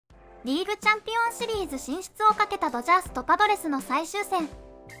リーグチャンピオンシリーズ進出をかけたドジャースとパドレスの最終戦。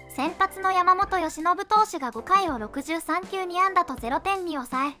先発の山本由伸投手が5回を63球2安打と0点に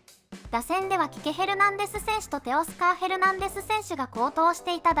抑え、打線ではキケヘルナンデス選手とテオスカーヘルナンデス選手が好投し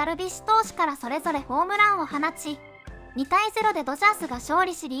ていたダルビッシュ投手からそれぞれホームランを放ち、2対0でドジャースが勝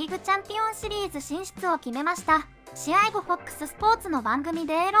利しリーグチャンピオンシリーズ進出を決めました。試合後FOXスポーツの番組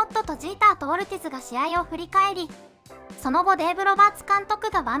でA-RODとジーターとオルティズが試合を振り返り、その後デーブ・ロバーツ監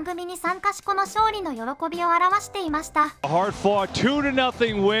督が番組に参加しこの勝利の喜びを表していました。 Hard fought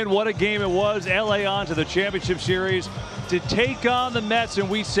 2-0 win. What a game it was. LA on to the championship series to take on the Mets, and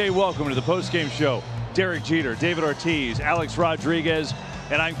we say welcome to the post-game show. Derek Jeter, David Ortiz, Alex Rodriguez,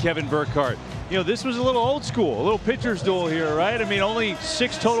 and I'm Kevin Burkhardt. You know, this was a little old school, a little pitcher's duel here, right? I mean, only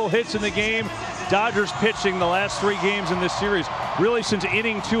 6 total hits in the game. Dodgers pitching the last 3 games in this series, really since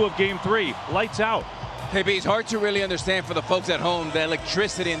inning 2 of Game 3. Lights out. Hey, B, it's hard to really understand for the folks at home the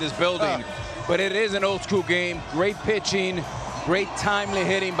electricity in this building, but it is an old school game. Great pitching, great timely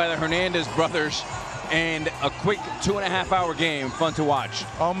hitting by the Hernandez brothers, and a quick 2.5-hour game. Fun to watch.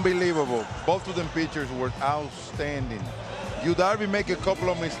 Unbelievable. Both of them pitchers were outstanding. Yu Darvish make a couple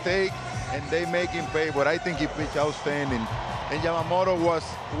of mistakes, and they make him pay, but I think he pitched outstanding. And Yamamoto was,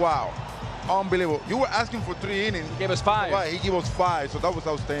 wow. Unbelievable. You were asking for 3 innings. He gave us 5. Right, he gave us 5, so that was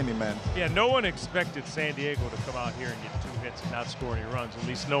outstanding, man. Yeah, no one expected San Diego to come out here and get 2 hits and not score any runs, at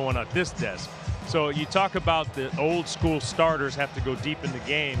least no one at this desk. So you talk about the old school starters have to go deep in the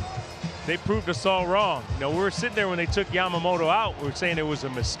game. They proved us all wrong. You know, we were sitting there when they took Yamamoto out, we were saying it was a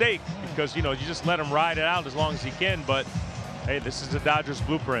mistake because, you know, you just let him ride it out as long as he can, but hey, this is the Dodgers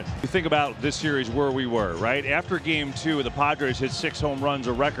blueprint. You think about this series where we were, right? After Game 2, the Padres hit 6 home runs,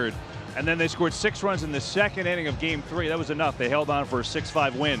 a record. And then they scored 6 runs in the second inning of Game 3. That was enough. They held on for a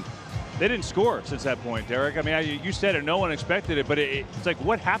 6-5 win. They didn't score since that point, Derek. I mean, you said it. No one expected it, but it's like,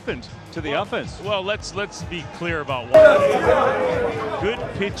 what happened to the offense? Well, let's be clear about one thing. Good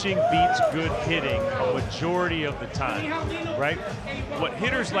pitching beats good hitting a majority of the time, right? What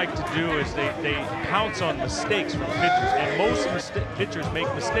hitters like to do is they pounce on mistakes from pitchers, and most pitchers make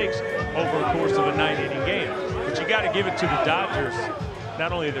mistakes over a course of a 9-inning game. But you got to give it to the Dodgers.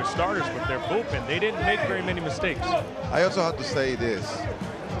 Not only their starters, but their bullpen. They didn't make very many mistakes. I also have to say this.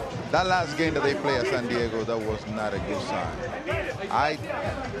 That last game that they played at San Diego, that was not a good sign.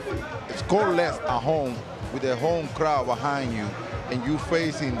 Scoreless at home with the home crowd behind you, and you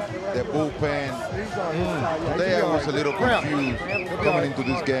facing the bullpen. Today I was a little confused coming into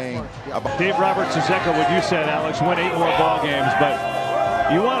this game. Dave Roberts is echo what you said, Alex. Win 8 more ball games,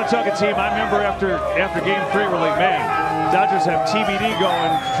 but you want to talk a team. I remember after Game 3, we're like, man, Dodgers have TBD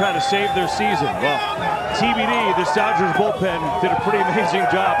going to try to save their season. Well, TBD, this Dodgers bullpen did a pretty amazing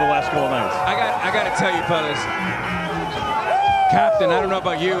job the last couple of nights. I got to tell you, fellas, Captain, I don't know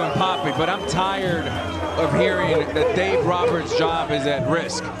about you and Poppy, but I'm tired of hearing that Dave Roberts' job is at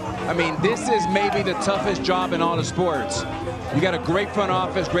risk. I mean, this is maybe the toughest job in all the sports. You got a great front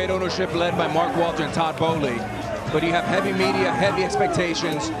office, great ownership led by Mark Walter and Todd Bowley, but you have heavy media, heavy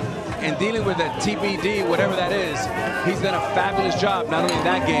expectations, and dealing with that TBD, whatever that is, he's done a fabulous job, not only in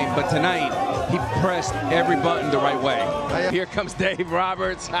that game, but tonight, he pressed every button the right way. Here comes Dave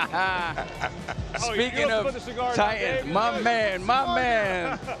Roberts. Speaking of Titans, my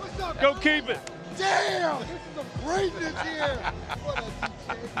man. Go keep it. Damn, this is some greatness here. What a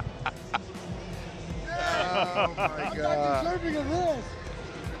oh my God. I'm deserving of this.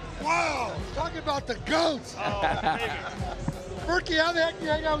 Wow, talking about the goats. Oh, Berkey, how the heck do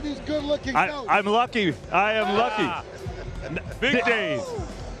you hang out with these good-looking goats? I'm lucky. I am lucky. Big days.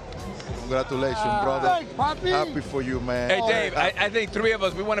 Congratulations, brother. Happy for you, man. Hey, Dave, I think 3 of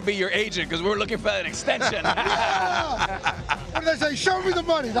us, we want to be your agent because we're looking for an extension. Yeah. What did they say? Show me the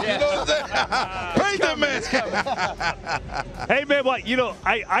money. You know what I'm saying? Pay the man. Hey, man, what? You know,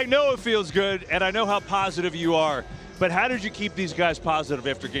 I know it feels good, and I know how positive you are. But how did you keep these guys positive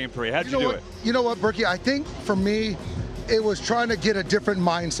after Game 3? How did you do it? You know what, Berkey? I think for me, it was trying to get a different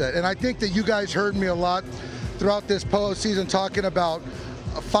mindset. And I think that you guys heard me a lot throughout this postseason talking about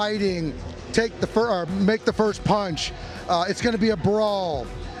fighting, make the first punch. It's going to be a brawl.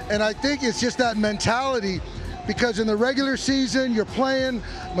 And I think it's just that mentality, because in the regular season, you're playing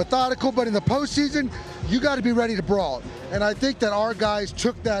methodical, but in the postseason, you got to be ready to brawl. And I think that our guys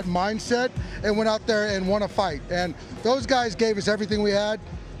took that mindset and went out there and won a fight. And those guys gave us everything we had.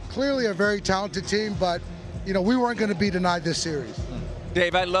 Clearly a very talented team, but you know, we weren't going to be denied this series.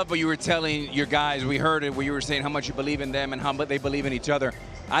 Dave, I love what you were telling your guys. We heard it where you were saying how much you believe in them and how much they believe in each other.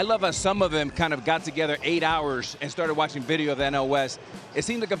 I love how some of them kind of got together 8 hours and started watching video of the NL West. It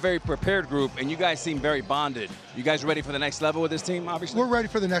seemed like a very prepared group, and you guys seem very bonded. You guys ready for the next level with this team, obviously? We're ready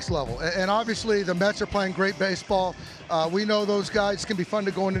for the next level. And obviously, the Mets are playing great baseball. We know those guys. It's going to be fun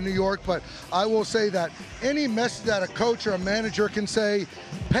to go into New York, but I will say that any message that a coach or a manager can say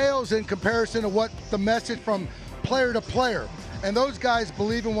pales in comparison to what the message from player to player. And those guys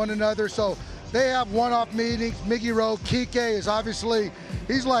believe in one another, so they have one-off meetings. Miggy Rowe, Kike is obviously,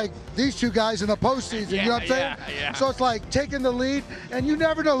 he's like these two guys in the postseason, you know what I'm saying? Yeah. So it's like taking the lead, and you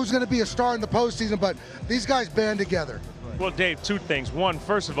never know who's going to be a star in the postseason, but these guys band together. Well, Dave, two things. One,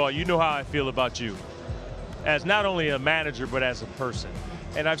 first of all, you know how I feel about you as not only a manager, but as a person.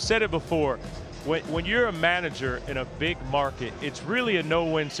 And I've said it before, when you're a manager in a big market, it's really a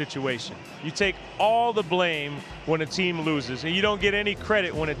no-win situation. You take all the blame when a team loses, and you don't get any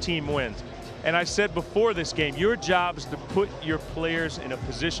credit when a team wins. And I said before this game, your job is to put your players in a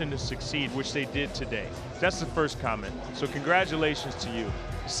position to succeed, which they did today. That's the first comment. So congratulations to you.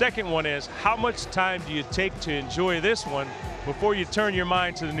 The second one is, how much time do you take to enjoy this one before you turn your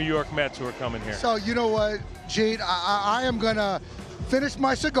mind to the New York Mets who are coming here? So you know what, Gene, I am going to finish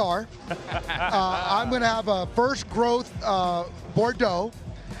my cigar. I'm going to have a first growth Bordeaux.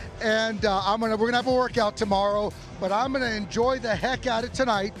 And we're going to have a workout tomorrow, but I'm going to enjoy the heck out of it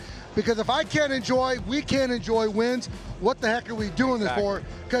tonight. Because if I can't enjoy, we can't enjoy wins, what the heck are we doing this for?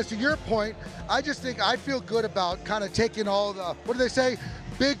 Because to your point, I just think I feel good about kind of taking all the, what do they say?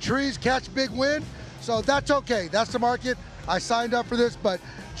 Big trees catch big wind. So that's okay. That's the market. I signed up for this, but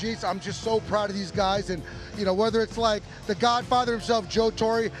geez, I'm just so proud of these guys. And, you know, whether it's like the Godfather himself, Joe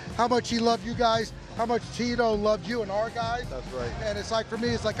Torre, how much he loved you guys, how much Tito loved you and our guys. That's right. And it's like, for me,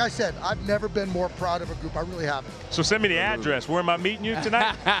 it's like I said, I've never been more proud of a group. I really haven't. So send me the address. Where am I meeting you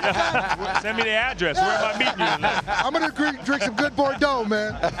tonight? Send me the address. Where am I meeting you tonight? I'm going to drink some good Bordeaux,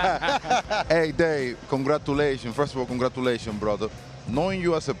 man. Hey, Dave, congratulations. First of all, congratulations, brother. Knowing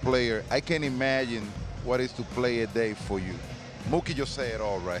you as a player, I can imagine what it is to play a day for you. Mookie just said it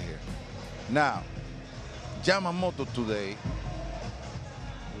all right here. Now, Yamamoto today,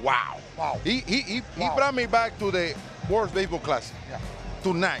 wow. He brought me back to the World Baseball Classic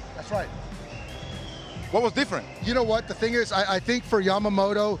tonight. That's right. What was different? You know what? The thing is, I think for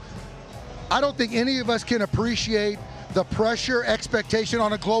Yamamoto, I don't think any of us can appreciate the pressure, expectation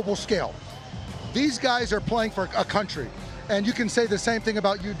on a global scale. These guys are playing for a country, and you can say the same thing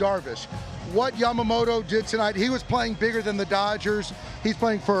about Yu Darvish. What Yamamoto did tonight, he was playing bigger than the Dodgers. He's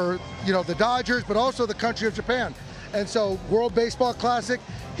playing for, you know, the Dodgers, but also the country of Japan. And so World Baseball Classic,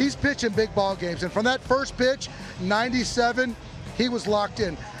 he's pitching big ball games. And from that first pitch, 97, he was locked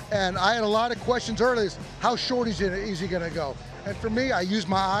in. And I had a lot of questions earlier, how short is he gonna go? And for me, I used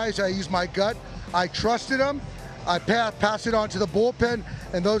my eyes, I used my gut. I trusted him. I passed it on to the bullpen,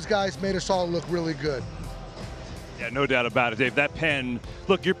 and those guys made us all look really good. Yeah, no doubt about it, Dave. That pen,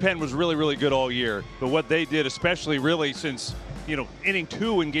 look, your pen was really, really good all year. But what they did, especially really since, you know, inning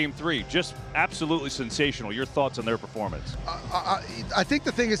 2 in game 3, just absolutely sensational. Your thoughts on their performance? I think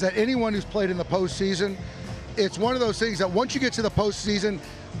the thing is that anyone who's played in the postseason, it's one of those things that once you get to the postseason,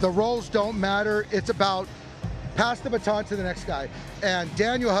 the roles don't matter. It's about pass the baton to the next guy. And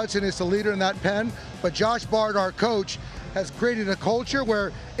Daniel Hudson is the leader in that pen, but Josh Bard, our coach, has created a culture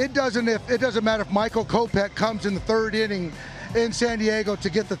where it doesn't matter if Michael Kopech comes in the 3rd inning in San Diego to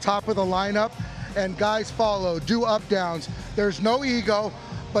get the top of the lineup, and guys follow, do up downs. There's no ego,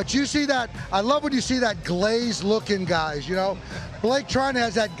 but you see that, I love when you see that glazed looking guys, you know? Blake Trine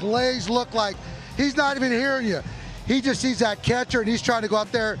has that glazed look, like he's not even hearing you. He just sees that catcher and he's trying to go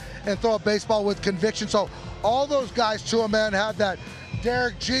out there and throw a baseball with conviction. So all those guys to a man have that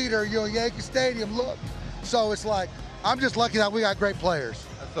Derek Jeter, you know, Yankee Stadium look. So it's like, I'm just lucky that we got great players.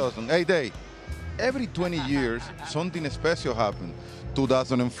 That's awesome. Hey, Dave, every 20 years, something special happened.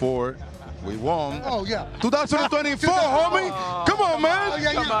 2004, we won. Oh, yeah. 2024, homie. Come on, man. Oh,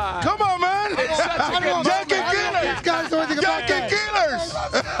 yeah. Come on, man. Yankee Killers. These guys don't think about Yankee Killers.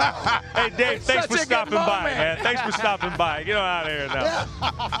 Hey, Dave, thanks for stopping by, man. Thanks for stopping by. Get on out of here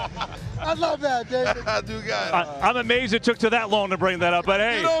now. I love that, David. I'm amazed it took to that long to bring that up, but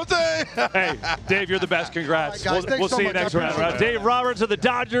hey. You know what I'm saying? Hey, Dave, you're the best. Congrats. All right, guys, we'll so see you much. next round. Dave Roberts of the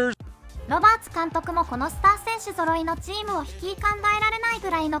Dodgers. ロバーツ監督もこのスター選手揃いのチームを率い考えられないぐ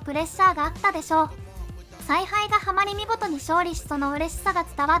らいのプレッシャーがあったでしょう。采配がハマり見事に勝利しその嬉しさが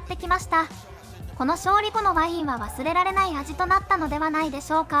伝わってきました。この勝利後のワインは忘れられない味となったのではないで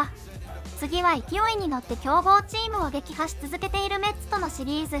しょうか。次は勢いに乗って強豪チームを撃破し続けているメッツとのシ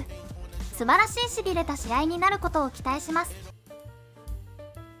リーズ。素晴らしい痺れた試合になることを期待します。